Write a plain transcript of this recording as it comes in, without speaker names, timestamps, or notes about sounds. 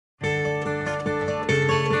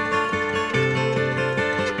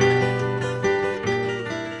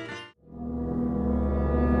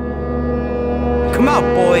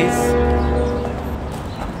up, boys?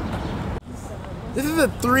 This is a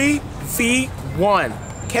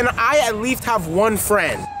 3v1. Can I at least have one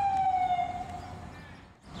friend?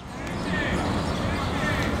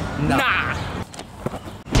 Nah.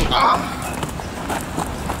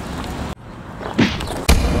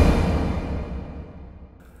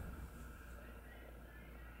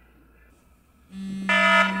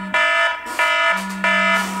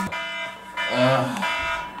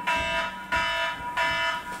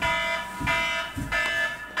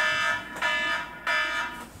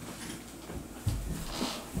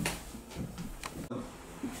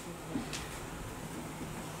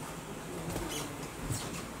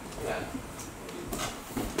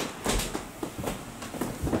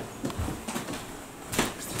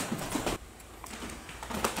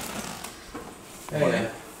 Hey,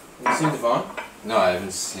 have you seen Devon? No, I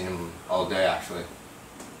haven't seen him all day actually.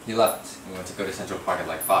 He left. He went to go to Central Park at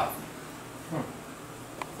like 5.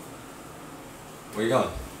 Where are you going?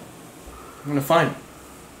 I'm gonna find him.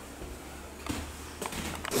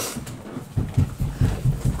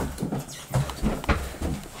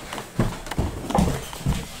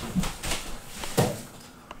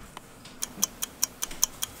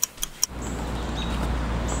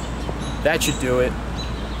 That should do it.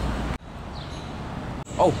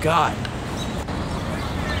 Oh God.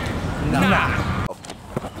 Nah.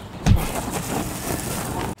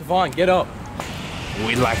 Devon, get up.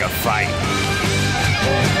 We'd like a fight.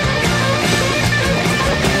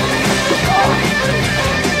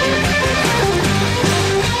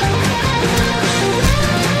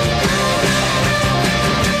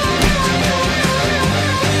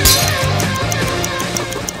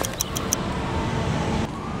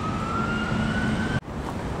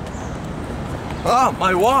 Ah,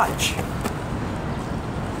 my watch!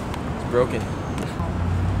 It's broken.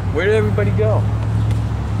 Where did everybody go?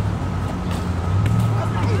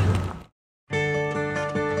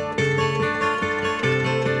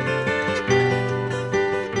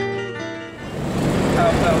 How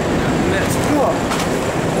about this? Whoa!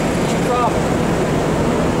 What's your problem?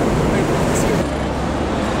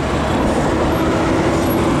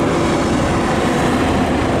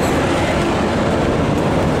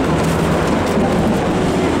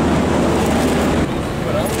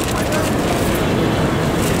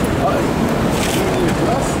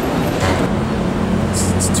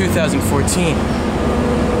 It's 2014.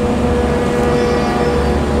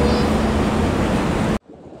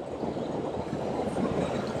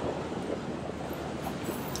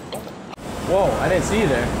 Whoa, I didn't see you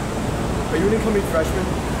there. Are you an incoming freshman?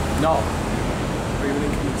 No. Are you an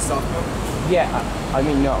incoming sophomore? Yeah, I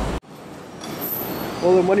mean no.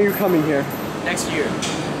 Well, then when are you coming here? Next year.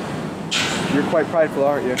 You're quite prideful,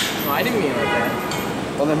 aren't you? No, I didn't mean it like that.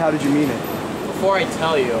 Well, then how did you mean it? Before I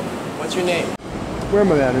tell you, what's your name? Where are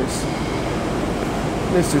my manners?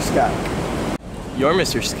 Mr. Skak. You're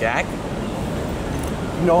Mr. Skak?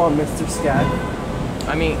 No, I'm Mr. Skak.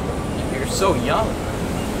 I mean, you're so young.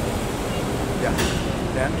 Yeah.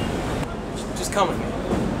 Yeah? Just come with me.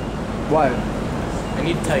 Why? I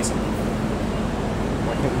need to tell you something.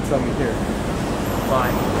 Why can't you tell me here?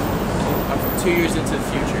 Fine. I'm from 2 years into the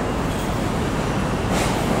future.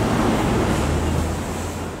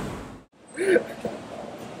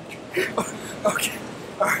 Okay.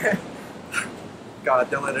 Alright.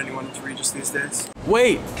 God, don't let anyone into Regis these days.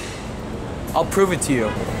 Wait! I'll prove it to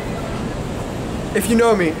you. If you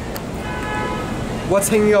know me, what's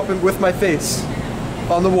hanging up with my face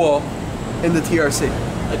on the wall in the TRC?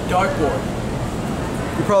 A dartboard.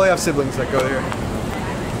 You probably have siblings that go there.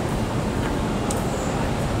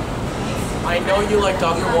 I know you like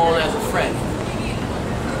Dr. Wallen as a friend.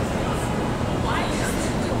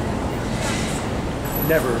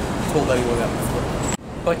 Never told anyone that before.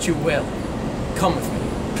 But you will. Come with me.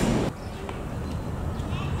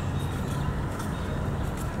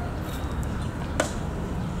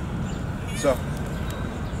 So,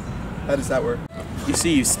 how does that work? You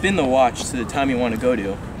see, you spin the watch to the time you want to go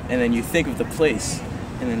to, and then you think of the place,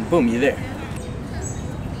 and then boom, you're there.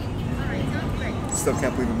 Still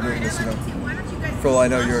can't believe I'm doing this, you know. For all I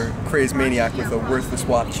know, you're a crazed maniac with a worthless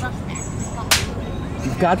watch.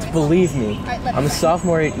 You've got to believe me. I'm a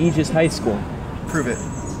sophomore at Aegis High School. Prove it.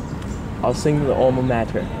 I'll sing the alma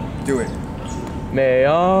mater. Do it. May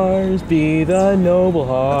ours be the noble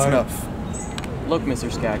heart. That's enough. Look, Mr.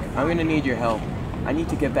 Skak, I'm gonna need your help. I need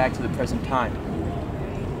to get back to the present time.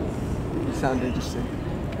 You sound interesting.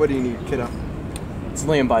 What do you need, kiddo? It's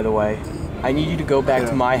Liam, by the way. I need you to go back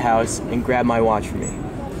to my house and grab my watch for me.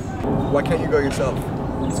 Why can't you go yourself?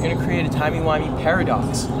 It's gonna create a timey-wimey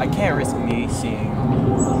paradox. I can't risk me seeing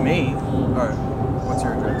me. Alright, what's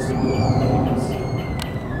your address?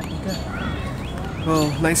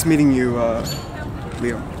 Well, nice meeting you,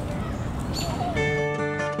 Leo.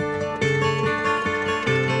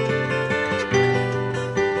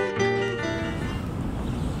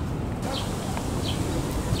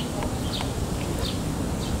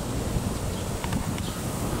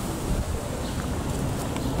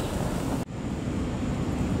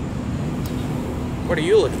 What are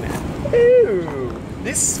you looking at? Ooh,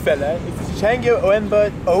 this fella is the Chango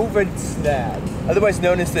overt snail, otherwise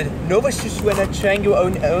known as the Novashishwena Chango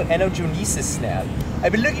enogenesis snail.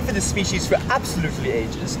 I've been looking for this species for absolutely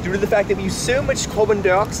ages, due to the fact that we use so much carbon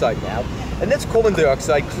dioxide now, and that carbon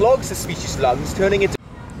dioxide clogs the species' lungs, turning into...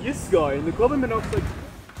 Yes, guy, and the carbon monoxide...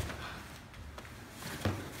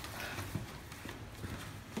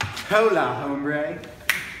 Hola, hombre.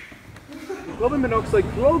 Carbon monoxide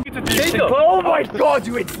clogged the Jacob! Oh my god,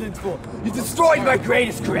 you insolent fool! You destroyed my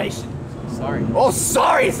greatest creation! Sorry. Oh,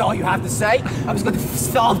 sorry is all you have to say? I was going to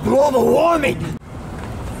solve global warming!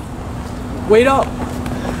 Wait up!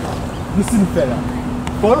 Listen, fella.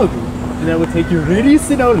 Follow me, and I will take your radius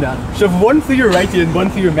sonona, shove one through your right ear and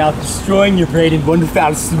one through your mouth, destroying your brain in one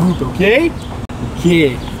foul swoop, okay?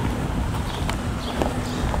 Okay.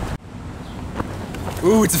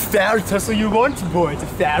 Ooh, it's a foul tussle you want, boy. It's a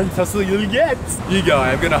foul tussle you'll get. You go,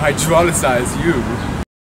 I'm gonna hydrolysize you.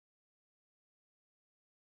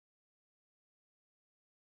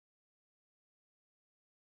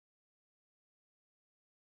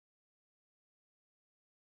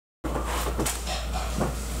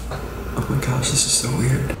 Oh my gosh, this is so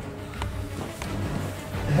weird.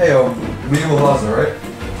 Hey, Leo Laza, right?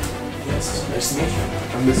 Yes, nice to meet you.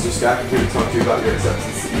 I'm Mr. Scott. I'm here to talk to you about your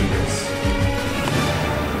acceptance to Eagles.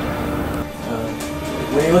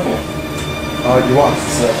 What are you looking at? Your watch.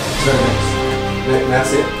 It's very nice. May I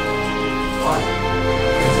see it? Why?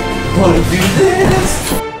 Wanna do this?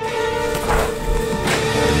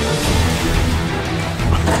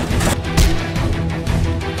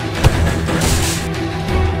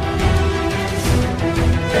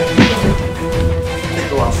 Take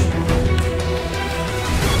the watch.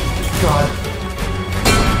 God.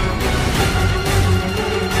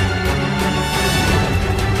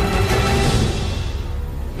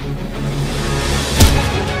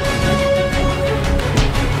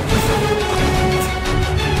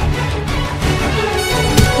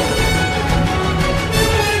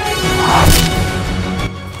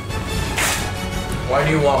 Why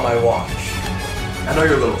do you want my watch? I know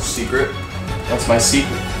your little secret. What's my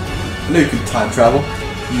secret? I know you can time travel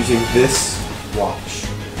using this watch.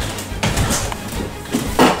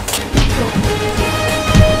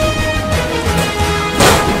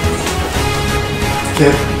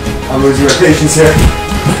 Kid, I'm losing my patience here.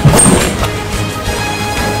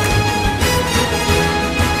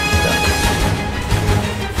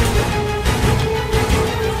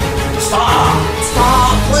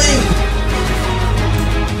 Stop, please!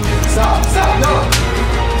 Stop, no!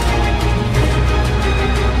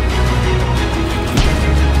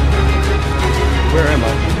 Where am I?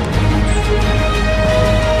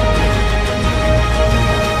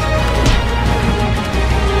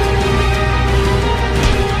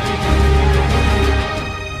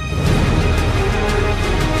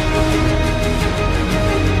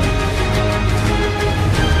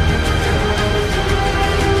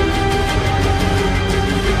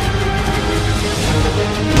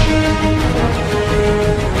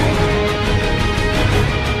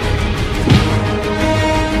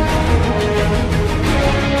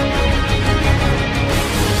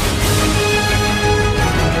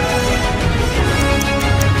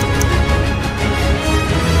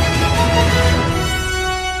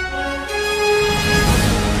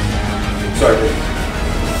 Sorry, dude.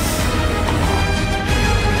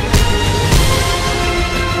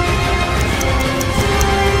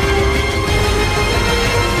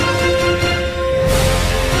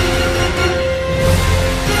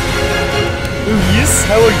 Yes,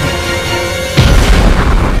 how are you?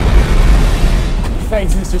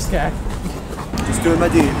 Thanks, Mr. Skag. Just doing my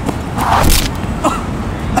deed.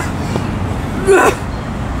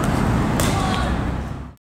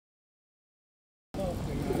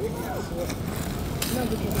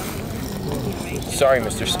 Sorry,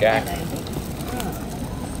 Mr. Skag.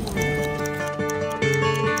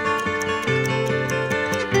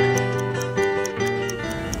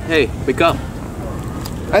 Hey, wake up.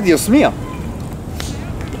 Adiós mío.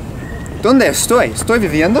 ¿Dónde estoy? ¿Estoy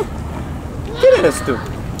viviendo? ¿Quién eres tú?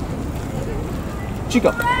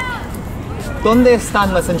 Chico, ¿dónde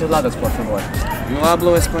están las enchiladas, por favor? No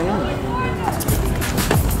hablo español.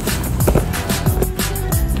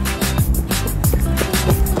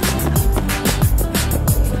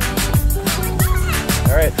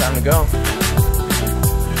 Alright, time to go.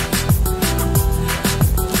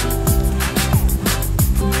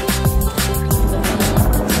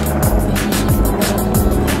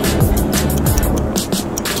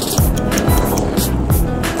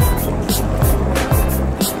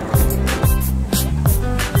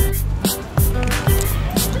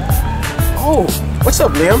 Oh, what's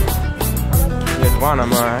up, Liam? Yeah, Devon,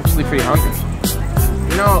 I'm actually pretty hungry.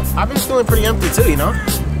 You know, I've been feeling pretty empty too, you know?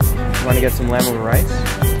 You want to get some lamb over rice?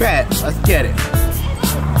 Bet, let's get it.